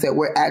the things that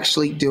we're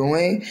actually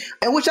doing.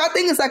 And which I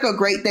think is a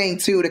great thing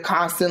too, to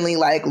constantly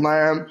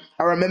learn.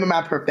 I remember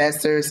my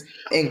professors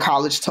in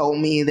college told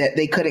me that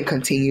they couldn't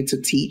continue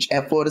to teach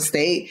at Florida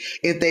State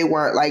if they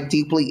weren't like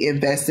deeply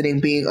invested in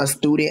being a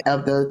student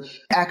of the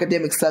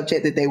academic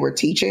subject that they were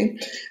teaching.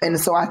 And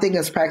so I think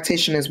as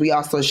practitioners, we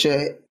also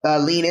should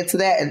lean into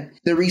that. And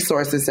the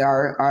resources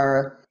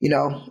are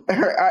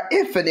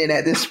infinite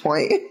at this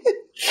point.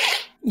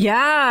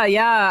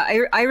 Yeah.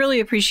 I really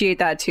appreciate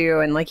that too.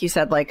 And like you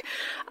said, like,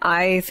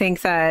 I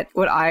think that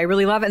what I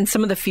really love and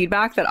some of the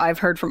feedback that I've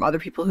heard from other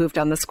people who've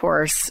done this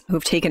course,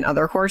 who've taken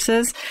other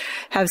courses,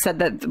 have said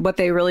that what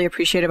they really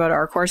appreciate about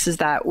our course is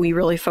that we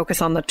really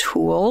focus on the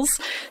tools.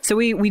 So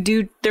we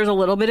do, there's a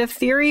little bit of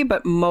theory,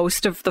 but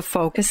most of the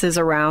focus is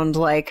around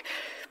like,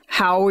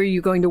 how are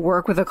you going to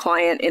work with a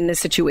client in this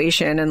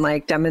situation and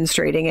like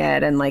demonstrating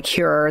it? And like,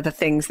 here are the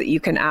things that you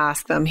can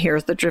ask them.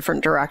 Here's the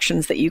different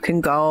directions that you can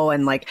go.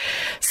 And like,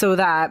 so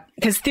that,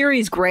 because theory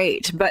is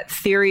great, but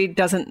theory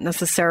doesn't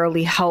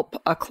necessarily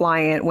help a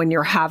client when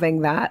you're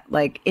having that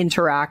like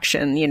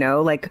interaction,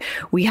 like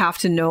we have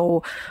to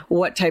know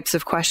what types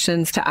of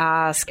questions to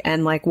ask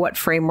and like what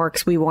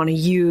frameworks we want to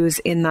use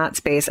in that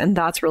space. And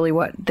that's really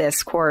what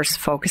this course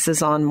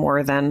focuses on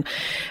more than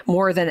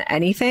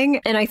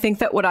anything. And I think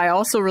that what I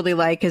also really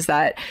like is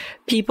that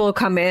people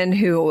come in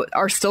who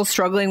are still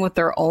struggling with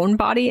their own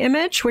body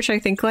image, which I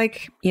think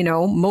like,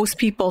 most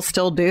people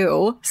still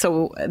do.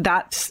 So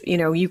that's,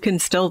 you can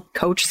still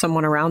coach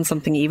someone around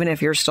something, even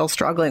if you're still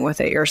struggling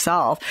with it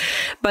yourself.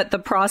 But the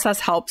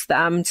process helps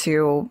them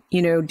to,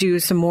 do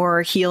some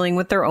more healing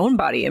with their own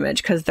body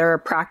image because they're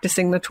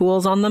practicing the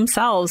tools on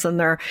themselves and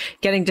they're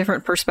getting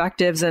different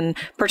perspectives and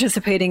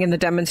participating in the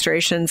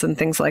demonstrations and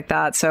things like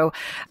that. So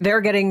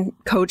they're getting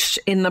coached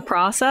in the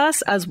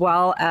process as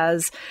well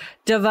as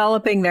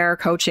developing their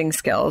coaching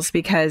skills,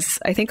 because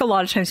I think a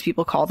lot of times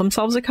people call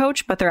themselves a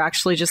coach, but they're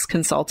actually just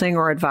consulting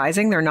or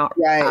advising. They're not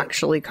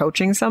actually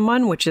coaching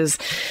someone, which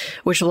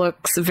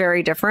looks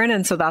very different.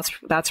 And so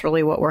that's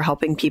really what we're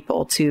helping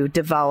people to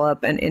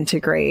develop and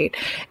integrate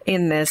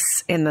in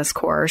this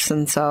course.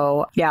 And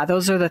so, yeah,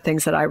 those are the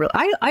things that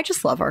I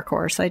just love our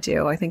course. I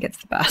do. I think it's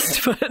the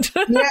best. But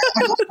yeah,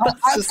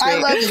 I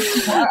love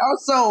it.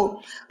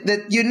 Also,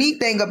 the unique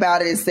thing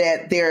about it is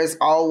that there's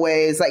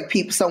always like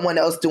someone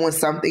else doing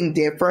something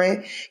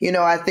different.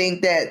 I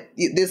think that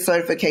this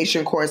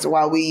certification course,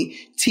 while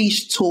we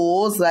teach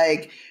tools,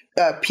 like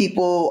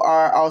people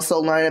are also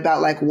learning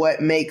about like what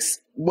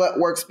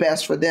works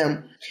best for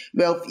them.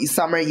 Well,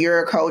 Summer,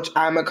 you're a coach,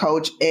 I'm a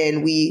coach,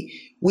 and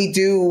we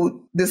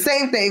do the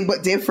same thing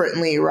but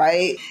differently,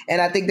 right?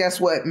 And I think that's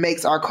what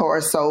makes our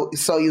course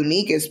so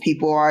unique is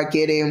people are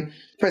getting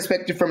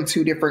perspective from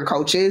two different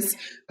coaches,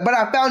 but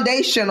our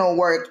foundational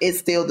work is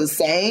still the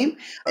same.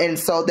 And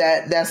so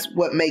that's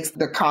what makes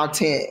the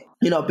content,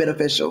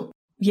 beneficial.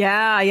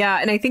 Yeah.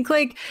 And I think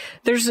like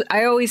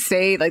I always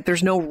say like,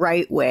 there's no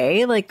right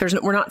way. Like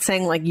we're not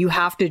saying like you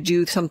have to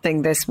do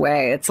something this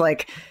way. It's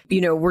like,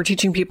 we're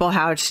teaching people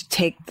how to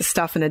take the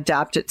stuff and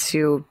adapt it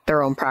to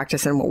their own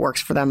practice and what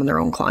works for them and their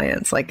own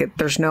clients. Like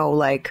there's no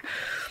like,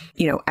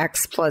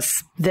 X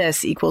plus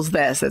this equals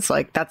this. It's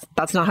like,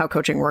 that's not how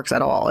coaching works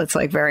at all. It's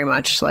like very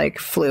much like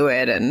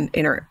fluid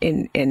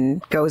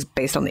and goes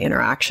based on the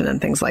interaction and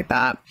things like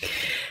that.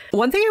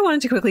 One thing I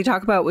wanted to quickly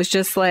talk about was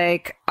just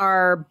like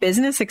our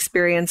business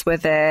experience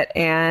with it.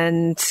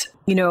 And,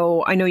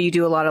 I know you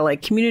do a lot of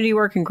like community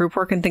work and group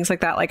work and things like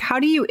that. Like, how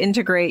do you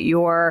integrate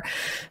your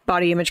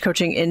body image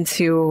coaching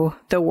into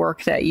the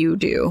work that you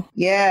do?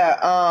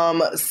 Yeah.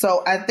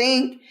 So I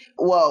think,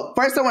 well,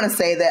 first I want to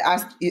say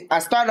that I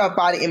started off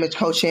body image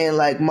coaching,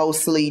 like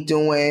mostly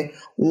doing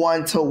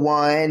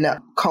one-to-one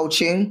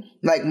coaching,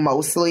 like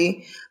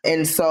mostly.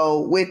 And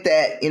so with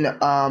that,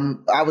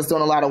 I was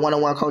doing a lot of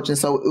one-on-one coaching.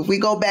 So if we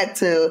go back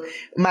to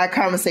my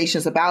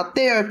conversations about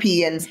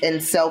therapy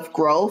and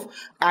self-growth,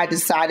 I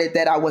decided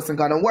that I wasn't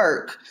going to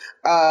work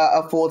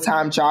a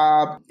full-time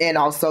job and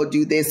also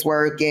do this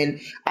work.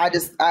 And I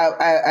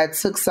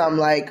took some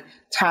like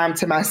time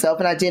to myself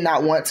and I did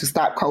not want to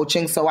stop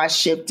coaching. So I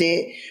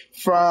shifted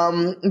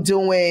from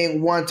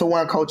doing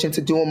one-to-one coaching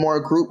to doing more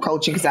group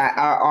coaching because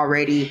I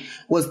already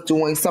was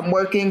doing some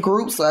work in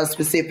groups,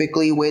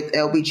 specifically with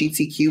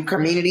LGBTQ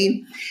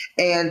community.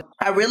 And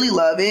I really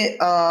love it.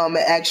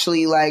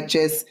 Actually, like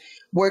just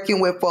working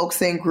with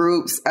folks in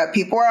groups.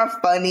 People are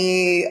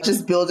funny,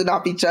 just building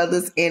off each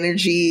other's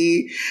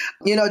energy,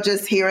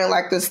 just hearing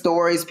like the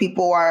stories.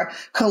 People are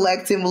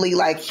collectively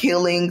like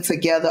healing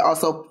together.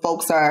 Also,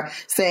 folks are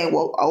saying,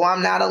 well,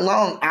 I'm not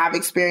alone. I've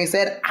experienced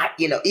that.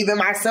 Even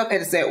myself had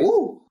to say,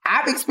 ooh,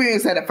 I've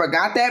experienced that. I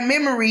forgot that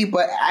memory,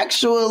 but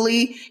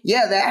actually,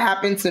 yeah, that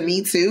happened to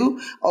me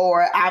too.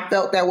 Or I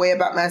felt that way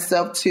about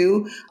myself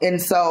too.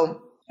 And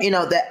so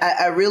that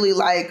I really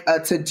like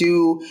to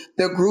do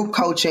the group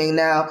coaching.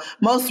 Now,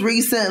 most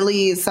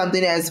recently,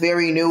 something that's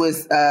very new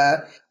is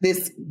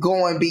this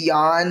going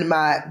beyond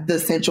the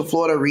Central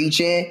Florida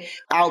region.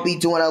 I'll be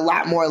doing a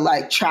lot more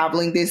like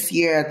traveling this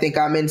year. I think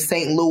I'm in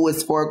St.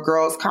 Louis for a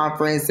girls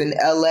conference, in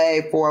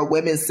LA for a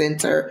women's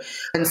center.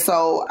 And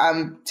so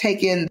I'm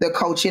taking the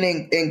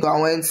coaching and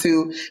going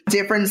to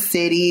different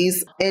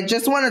cities and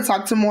just want to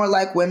talk to more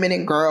like women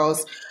and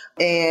girls.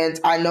 And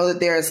I know that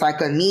there's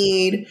like a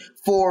need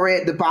for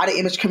it. The body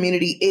image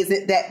community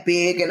isn't that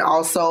big. And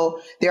also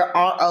there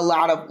aren't a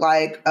lot of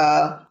like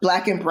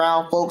Black and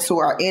brown folks who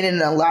are in it,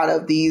 and a lot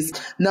of these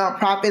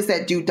nonprofits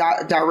that do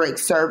direct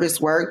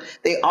service work.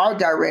 They are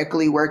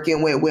directly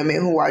working with women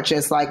who are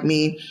just like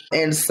me.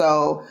 And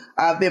so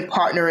I've been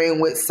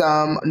partnering with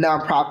some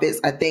nonprofits.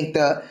 I think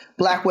the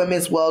Black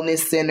Women's Wellness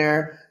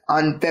Center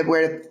on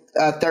February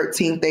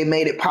 13th, they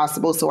made it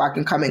possible so I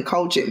can come and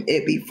coach it.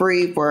 It'd be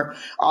free for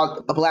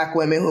all the Black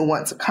women who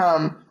want to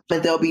come.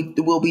 And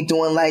we'll be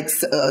doing like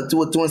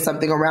doing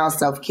something around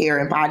self-care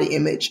and body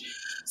image.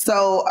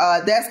 So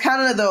that's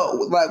kind of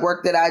the like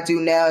work that I do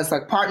now. It's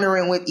like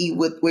partnering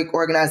with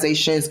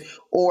organizations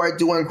or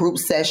doing group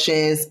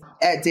sessions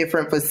at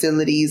different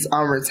facilities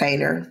on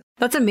retainer.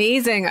 That's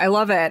amazing. I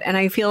love it. And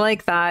I feel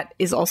like that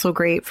is also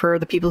great for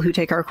the people who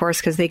take our course,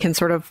 because they can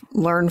sort of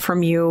learn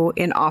from you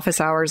in office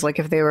hours. Like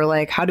if they were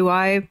like, how do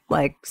I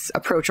like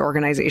approach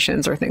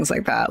organizations or things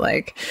like that?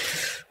 Like,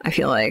 I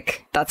feel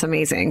like that's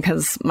amazing,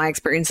 because my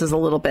experience is a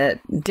little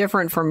bit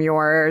different from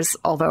yours.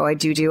 Although I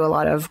do a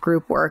lot of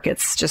group work,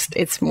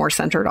 it's more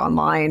centered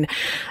online.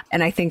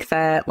 And I think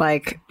that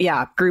like,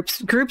 yeah,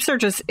 groups are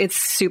just, it's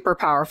super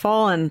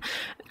powerful, and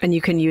you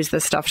can use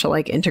this stuff to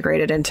like integrate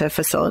it into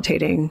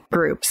facilitating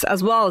groups,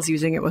 as well as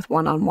using it with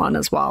one-on-one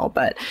as well.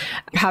 But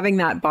having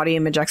that body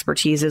image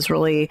expertise is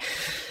really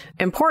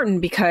important,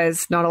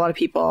 because not a lot of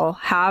people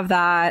have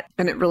that,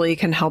 and it really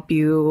can help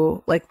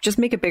you like just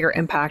make a bigger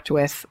impact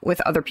with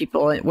other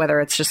people,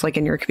 whether it's just like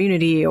in your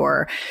community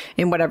or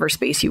in whatever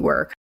space you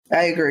work.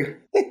 I agree.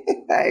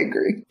 I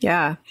agree.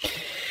 Yeah.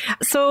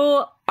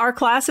 So our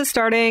class is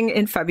starting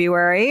in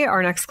February,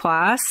 our next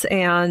class,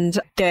 and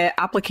the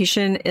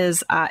application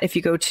is, if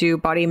you go to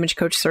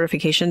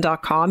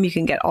bodyimagecoachcertification.com, you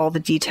can get all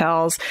the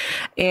details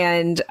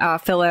and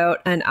fill out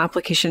an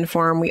application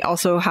form. We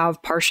also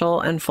have partial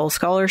and full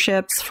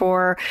scholarships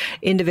for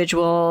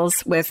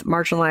individuals with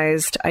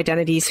marginalized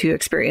identities who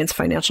experience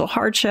financial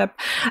hardship.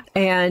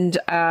 And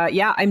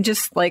I'm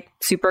just like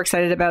super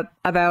excited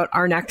about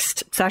our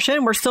next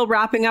session. We're still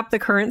wrapping up the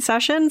current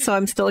session, so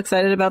I'm still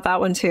excited about that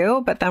one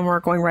too, but then we're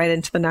going right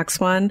into the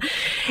next one.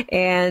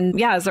 And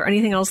yeah, is there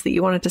anything else that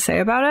you wanted to say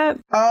about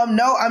it?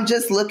 No, I'm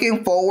just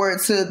looking forward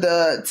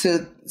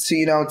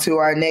to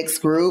our next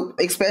group,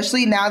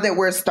 especially now that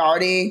we're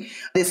starting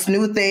this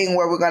new thing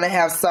where we're going to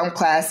have some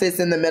classes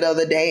in the middle of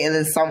the day and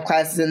then some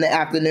classes in the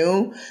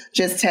afternoon,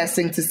 just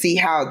testing to see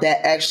how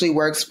that actually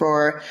works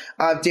for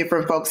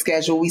different folks'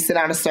 schedule. We sent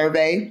out a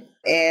survey,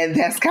 and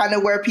that's kind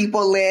of where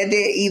people landed,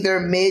 either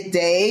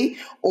midday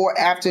or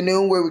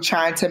afternoon, where we're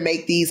trying to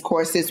make these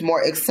courses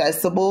more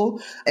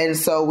accessible. And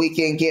so we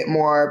can get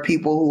more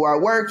people who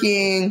are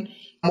working,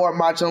 more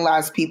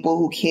marginalized people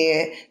who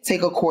can't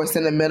take a course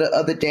in the middle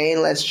of the day.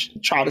 And let's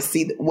try to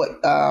see what,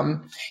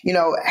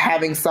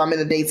 having some in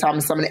the daytime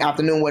and some in the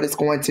afternoon, what it's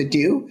going to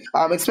do.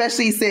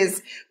 Especially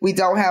since we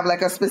don't have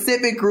like a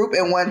specific group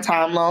in one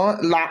time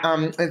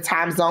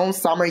zone.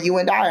 Summer, you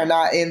and I are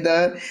not in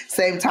the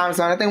same time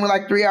zone. I think we're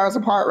like 3 hours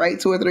apart, right?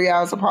 2 or 3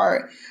 hours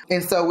apart.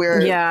 And so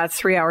it's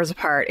 3 hours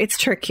apart. It's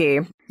tricky.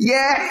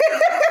 Yeah,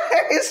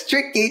 it's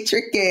tricky.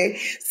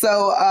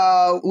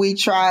 So we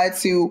try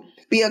to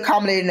be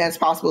accommodating as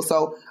possible.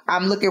 So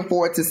I'm looking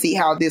forward to see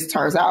how this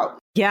turns out.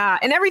 Yeah.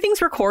 And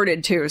everything's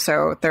recorded too.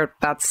 So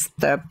that's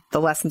the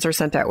lessons are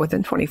sent out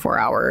within 24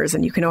 hours.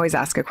 And you can always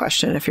ask a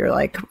question if you're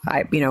like,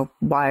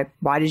 why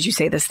did you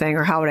say this thing?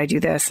 Or how would I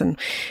do this? And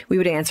we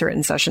would answer it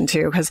in session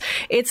too. Cause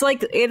it's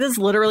like, it is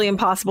literally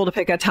impossible to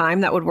pick a time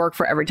that would work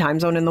for every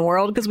time zone in the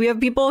world. Cause we have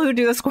people who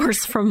do this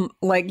course from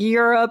like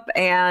Europe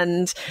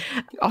and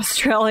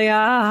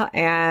Australia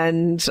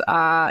and,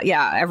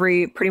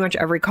 pretty much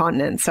every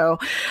continent. So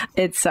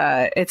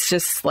it's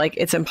just like,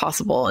 it's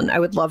impossible. And I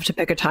would love to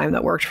pick a time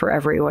that worked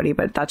for everybody,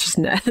 but that's just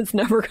it's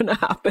never going to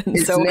happen.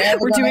 So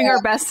we're doing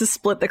our best to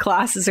split the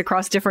classes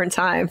across different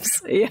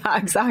times. Yeah,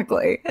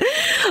 exactly.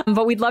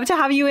 But we'd love to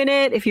have you in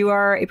it if you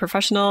are a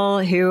professional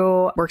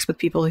who works with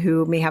people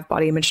who may have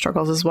body image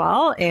struggles as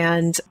well.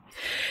 And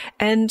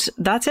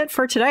that's it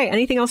for today.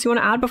 Anything else you want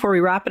to add before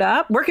we wrap it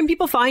up? Where can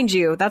people find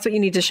you? That's what you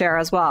need to share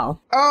as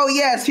well. Oh,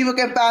 yes. People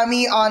can find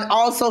me on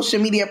all social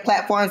media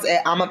platforms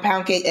at I'm a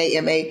Pound Cake,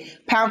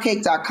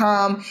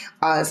 AMAPoundcake.com.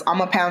 It's I'm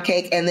a Pound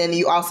Cake. And then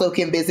you also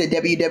can visit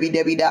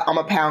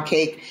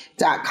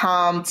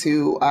www.imapoundcake.com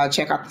to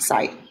check out the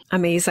site.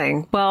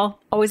 Amazing. Well,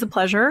 always a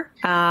pleasure.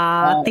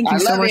 Thank you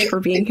so much for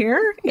being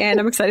here. And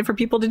I'm excited for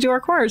people to do our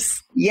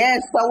course.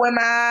 Yes, so am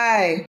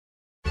I.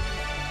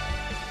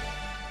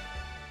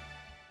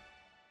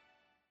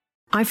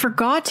 I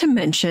forgot to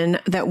mention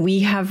that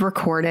we have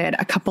recorded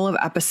a couple of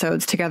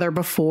episodes together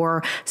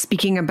before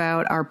speaking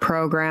about our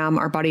program,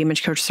 our Body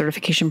Image Coach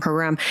certification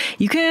program.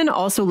 You can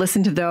also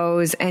listen to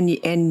those,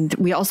 and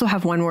we also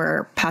have one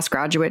where past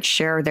graduates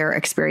share their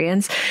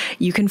experience.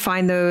 You can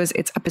find those.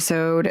 It's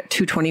episode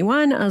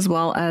 221 as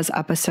well as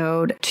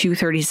episode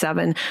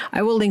 237.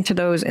 I will link to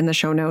those in the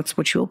show notes,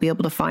 which you'll be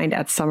able to find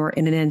at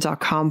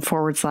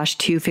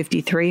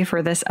summerinnanen.com/253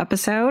 for this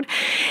episode.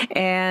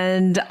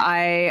 And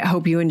I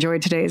hope you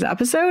enjoyed today's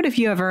episode. If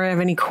you ever have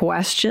any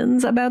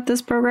questions about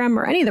this program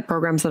or any of the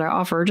programs that I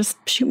offer, just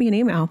shoot me an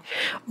email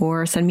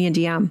or send me a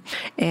DM.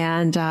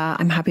 And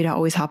I'm happy to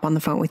always hop on the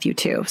phone with you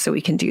too, so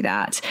we can do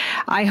that.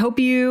 I hope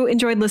you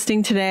enjoyed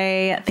listening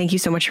today. Thank you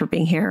so much for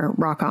being here.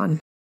 Rock on.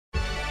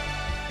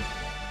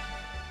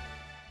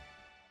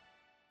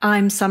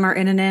 I'm Summer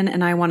Innanen,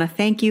 and I want to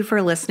thank you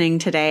for listening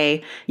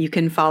today. You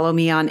can follow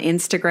me on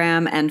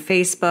Instagram and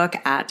Facebook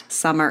at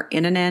Summer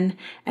Innanen.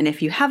 And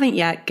if you haven't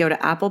yet, go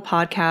to Apple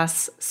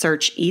Podcasts,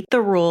 search Eat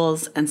the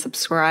Rules, and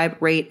subscribe,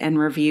 rate, and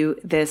review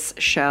this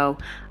show.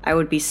 I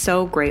would be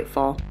so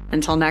grateful.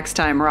 Until next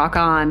time, rock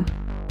on.